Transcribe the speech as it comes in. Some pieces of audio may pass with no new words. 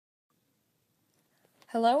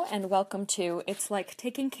Hello and welcome to It's Like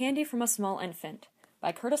Taking Candy from a Small Infant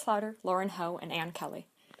by Curtis Lauder, Lauren Ho, and Ann Kelly.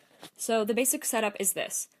 So the basic setup is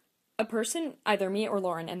this. A person, either me or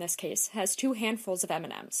Lauren in this case, has two handfuls of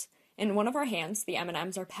M&Ms. In one of our hands, the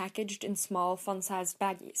M&Ms are packaged in small, fun-sized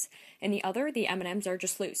baggies. In the other, the M&Ms are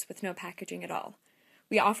just loose, with no packaging at all.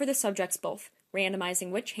 We offer the subjects both,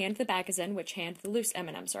 randomizing which hand the bag is in, which hand the loose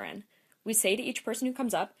M&Ms are in. We say to each person who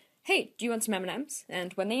comes up, "Hey, do you want some M&Ms?"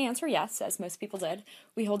 And when they answer yes, as most people did,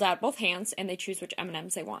 we hold out both hands and they choose which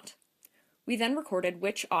M&Ms they want. We then recorded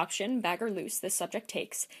which option, bag or loose, this subject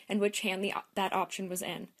takes, and which hand that option was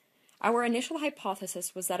in. Our initial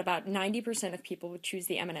hypothesis was that about 90% of people would choose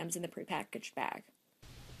the M&Ms in the prepackaged bag.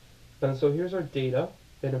 And so here's our data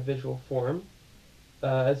in a visual form.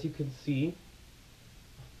 As you can see,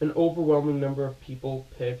 an overwhelming number of people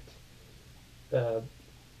picked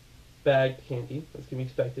bagged candy, as can be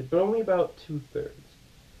expected, but only about 2/3.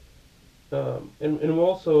 And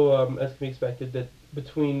also, as can be expected, that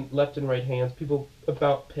between left and right hands, people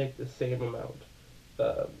about picked the same amount.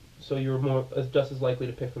 So you're just as likely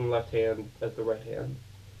to pick from the left hand as the right hand.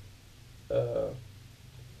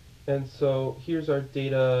 And so here's our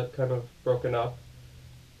data kind of broken up.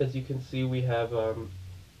 As you can see, we have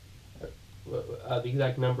the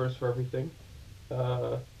exact numbers for everything.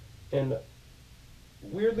 And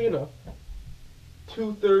weirdly enough,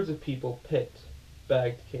 2/3 of people picked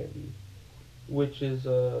bagged candy, which is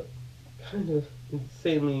a kind of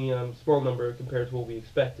insanely small number compared to what we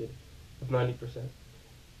expected of 90%.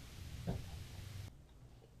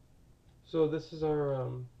 So this is our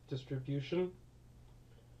distribution.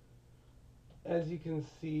 As you can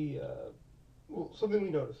see, something we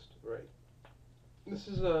noticed, right? This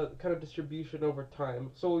is a kind of distribution over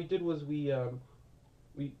time. So what we did was we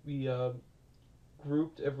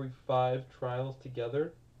grouped every 5 trials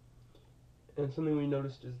together, and something we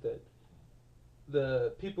noticed is that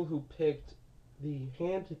the people who picked the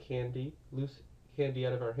hand to candy, loose candy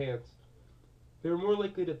out of our hands, they were more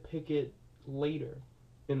likely to pick it later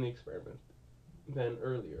in the experiment than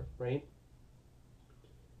earlier, right?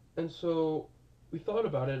 And so we thought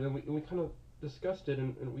about it, and we kind of discussed it,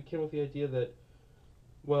 and we came up with the idea that,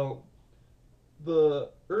 well,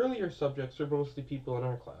 the earlier subjects are mostly people in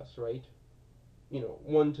our class, right?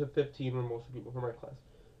 1 to 15 were mostly people from our class.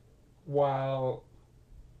 While,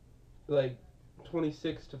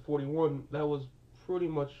 26 to 41, that was pretty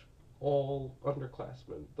much all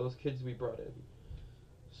underclassmen, those kids we brought in.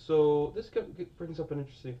 So this brings up an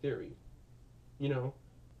interesting theory.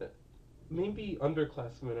 Maybe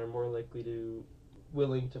underclassmen are more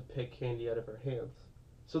willing to pick candy out of our hands.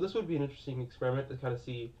 So this would be an interesting experiment to kind of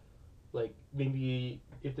see, maybe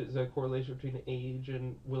if there's a correlation between age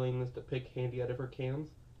and willingness to pick candy out of our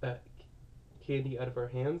hands.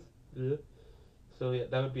 Ugh. So yeah,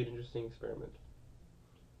 that would be an interesting experiment.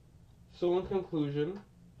 So in conclusion,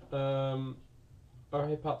 our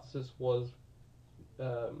hypothesis was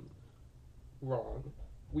wrong.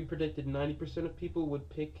 We predicted 90% of people would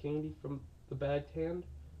pick candy from the bagged hand.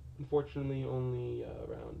 Unfortunately, only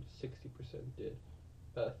around 60% did.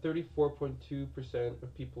 34.2%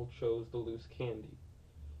 of people chose the loose candy.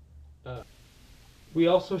 We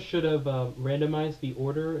also should have randomized the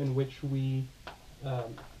order in which we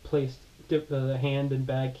placed the hand and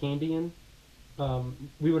bag candy in.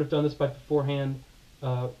 We would have done this by beforehand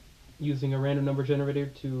using a random number generator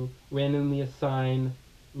to randomly assign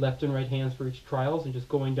left and right hands for each trials, and just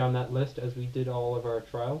going down that list as we did all of our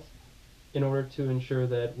trials, in order to ensure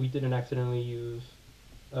that we didn't accidentally use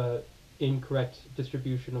incorrect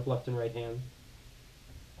distribution of left and right hands.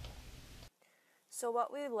 So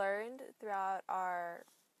what we learned throughout our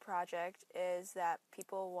project is that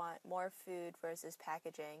people want more food versus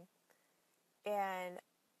packaging, and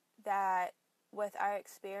that with our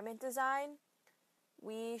experiment design,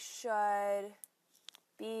 we should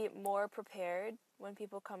be more prepared when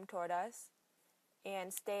people come toward us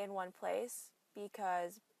and stay in one place,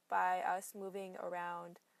 because by us moving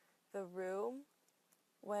around the room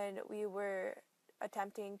when we were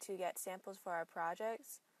attempting to get samples for our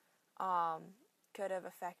projects could have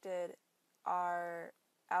affected our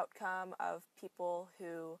outcome of people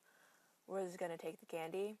who was going to take the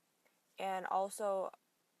candy. And also,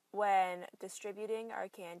 when distributing our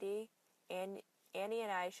candy, Annie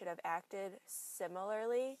and I should have acted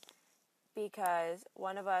similarly, because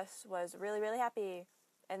one of us was really, really happy,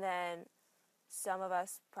 and then some of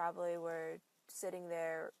us probably were sitting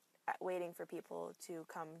there waiting for people to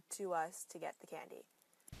come to us to get the candy.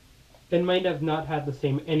 And might have not had the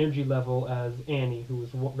same energy level as Annie, who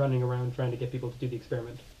was running around trying to get people to do the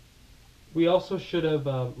experiment. We also should have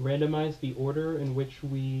randomized the order in which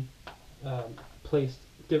we placed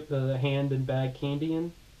dip the hand and bag candy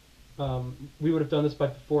in. We would have done this by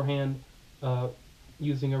beforehand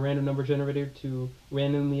using a random number generator to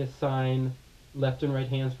randomly assign left and right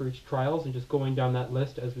hands for each trials and just going down that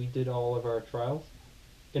list as we did all of our trials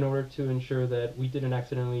in order to ensure that we didn't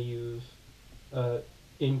accidentally use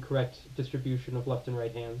incorrect distribution of left and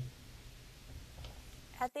right hands.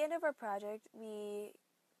 At the end of our project, we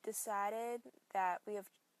decided that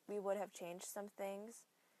we would have changed some things,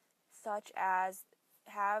 such as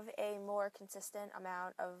have a more consistent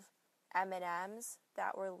amount of M&Ms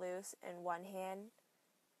that were loose in one hand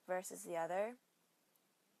versus the other,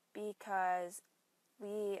 because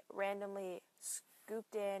we randomly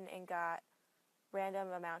scooped in and got random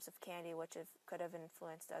amounts of candy, which could have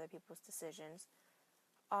influenced other people's decisions.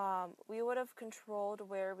 We would have controlled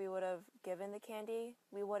where we would have given the candy.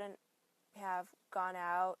 We wouldn't have gone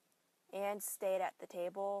out and stayed at the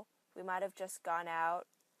table. We might have just gone out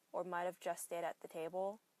or might have just stayed at the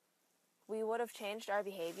table. We would have changed our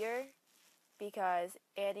behavior because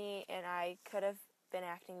Annie and I could have been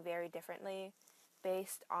acting very differently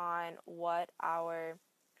based on what our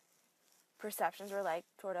perceptions were like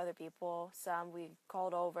toward other people. Some we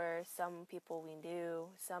called over, some people we knew,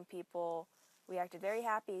 some people we acted very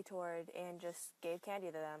happy toward and just gave candy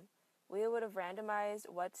to them. We would have randomized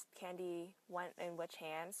what candy went in which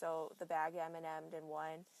hand, so the bag M&M'd in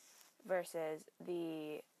one versus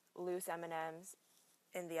the loose M&Ms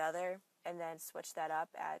in the other, and then switched that up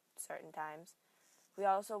at certain times. We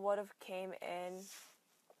also would have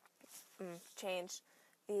changed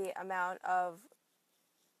the amount of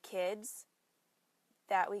kids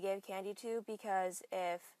that we gave candy to, because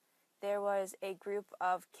if there was a group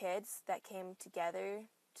of kids that came together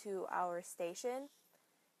to our station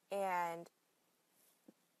and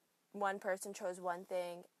one person chose one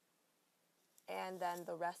thing and then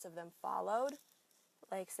the rest of them followed,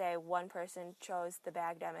 like say one person chose the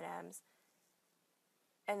bagged M&Ms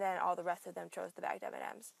and then all the rest of them chose the bagged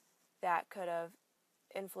M&Ms, that could have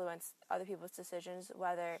influenced other people's decisions,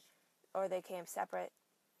 or they came separate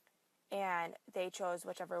and they chose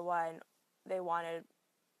whichever one they wanted,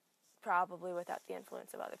 probably without the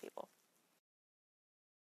influence of other people.